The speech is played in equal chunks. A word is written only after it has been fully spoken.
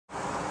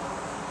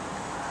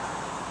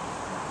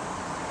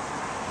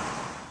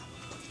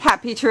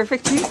Happy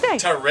Terrific Tuesday.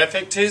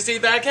 Terrific Tuesday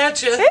back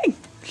at you. Hey.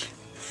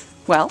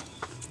 Well,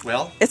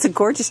 it's a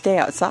gorgeous day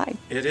outside.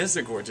 It is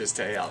a gorgeous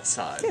day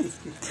outside.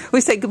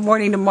 We say good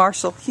morning to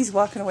Marshall. He's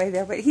walking away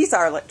there, but he's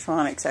our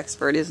electronics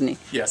expert, isn't he?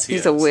 Yes, he is.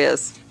 He's a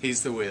whiz.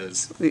 He's the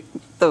whiz.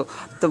 The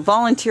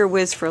volunteer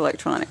whiz for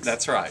electronics.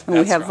 That's right. And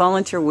we have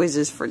volunteer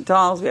whizzes for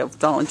dolls. We have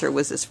volunteer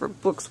whizzes for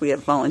books. We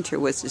have volunteer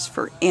whizzes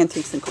for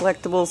antiques and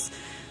collectibles.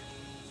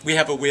 We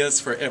have a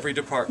whiz for every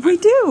department. We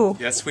do.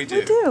 Yes, we do.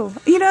 We do.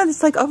 You know,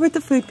 it's like over at the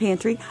food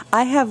pantry,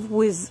 I have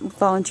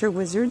volunteer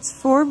wizards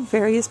for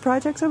various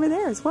projects over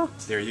there as well.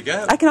 There you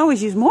go. I can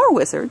always use more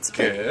wizards.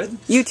 Good.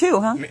 You too,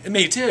 huh?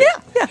 Me too.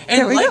 Yeah.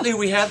 And lately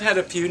we have had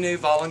a few new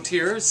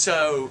volunteers,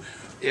 so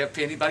if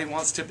anybody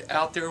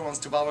out there wants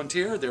to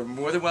volunteer, they're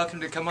more than welcome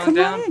to come on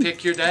down,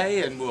 pick your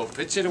day, and we'll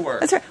put you to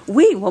work. That's right.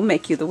 We will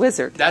make you the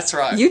wizard. That's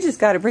right. You just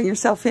got to bring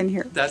yourself in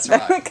here. That's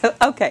right.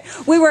 Okay.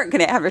 We weren't going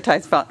to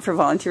advertise for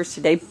volunteers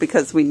today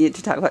because we need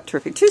to talk about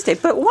Terrific Tuesday,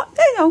 but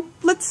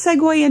let's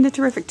segue into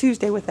Terrific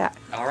Tuesday with that.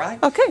 All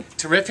right. Okay.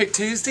 Terrific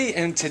Tuesday,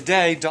 and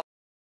today...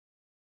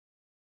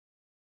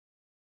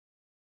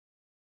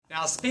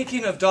 Now,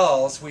 speaking of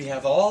dolls, we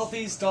have all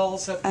these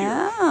dolls up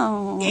here.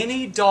 Oh.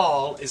 Any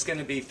doll is going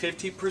to be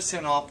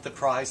 50% off the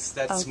price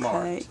that's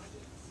marked.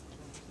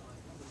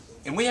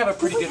 And we have a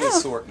pretty good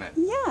assortment.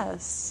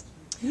 Yes.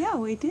 Yeah,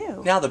 we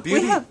do. Now, the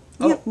beauty...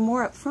 We have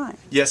more up front.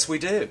 Yes, we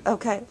do.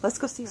 Okay, let's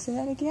go see. Say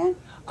that again?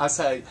 I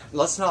say,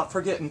 let's not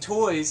forget in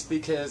toys,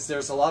 because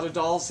there's a lot of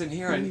dolls in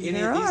here, and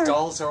any of these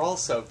dolls are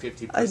also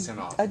 50%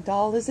 off. A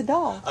doll is a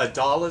doll. A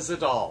doll is a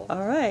doll.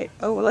 All right.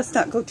 Oh, well, let's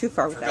not go too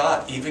far with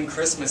that. Even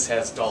Christmas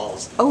has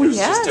dolls. Oh, there's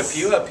yes. There's just a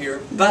few up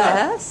here,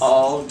 but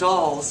all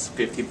dolls,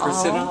 50%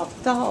 off. All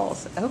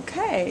dolls.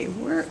 Okay,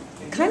 we're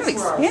kind of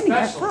expanding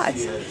our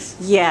thoughts.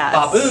 Yes.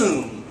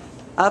 Ba-boom!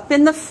 Up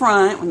in the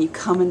front, when you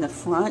come in the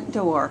front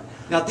door.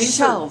 Now these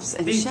shelves.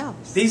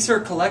 These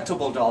are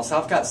collectible dolls.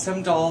 I've got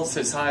some dolls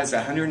as high as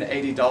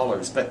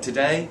 $180, but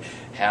today,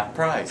 half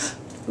price.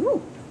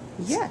 Ooh,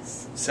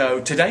 yes.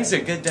 So today's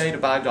a good day to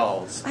buy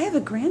dolls. I have a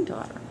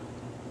granddaughter.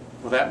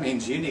 Well, that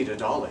means you need a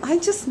dolly. I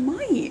just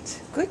might.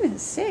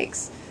 Goodness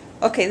sakes.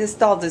 Okay, this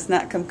doll does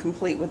not come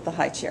complete with the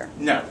high chair.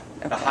 No.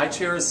 Okay. The high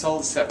chair is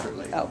sold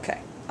separately.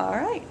 Okay. All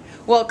right.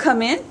 Well,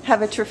 come in,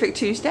 have a terrific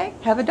Tuesday,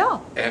 have a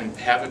doll. And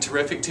have a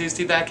terrific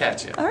Tuesday back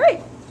at you. All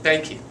right.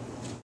 Thank you.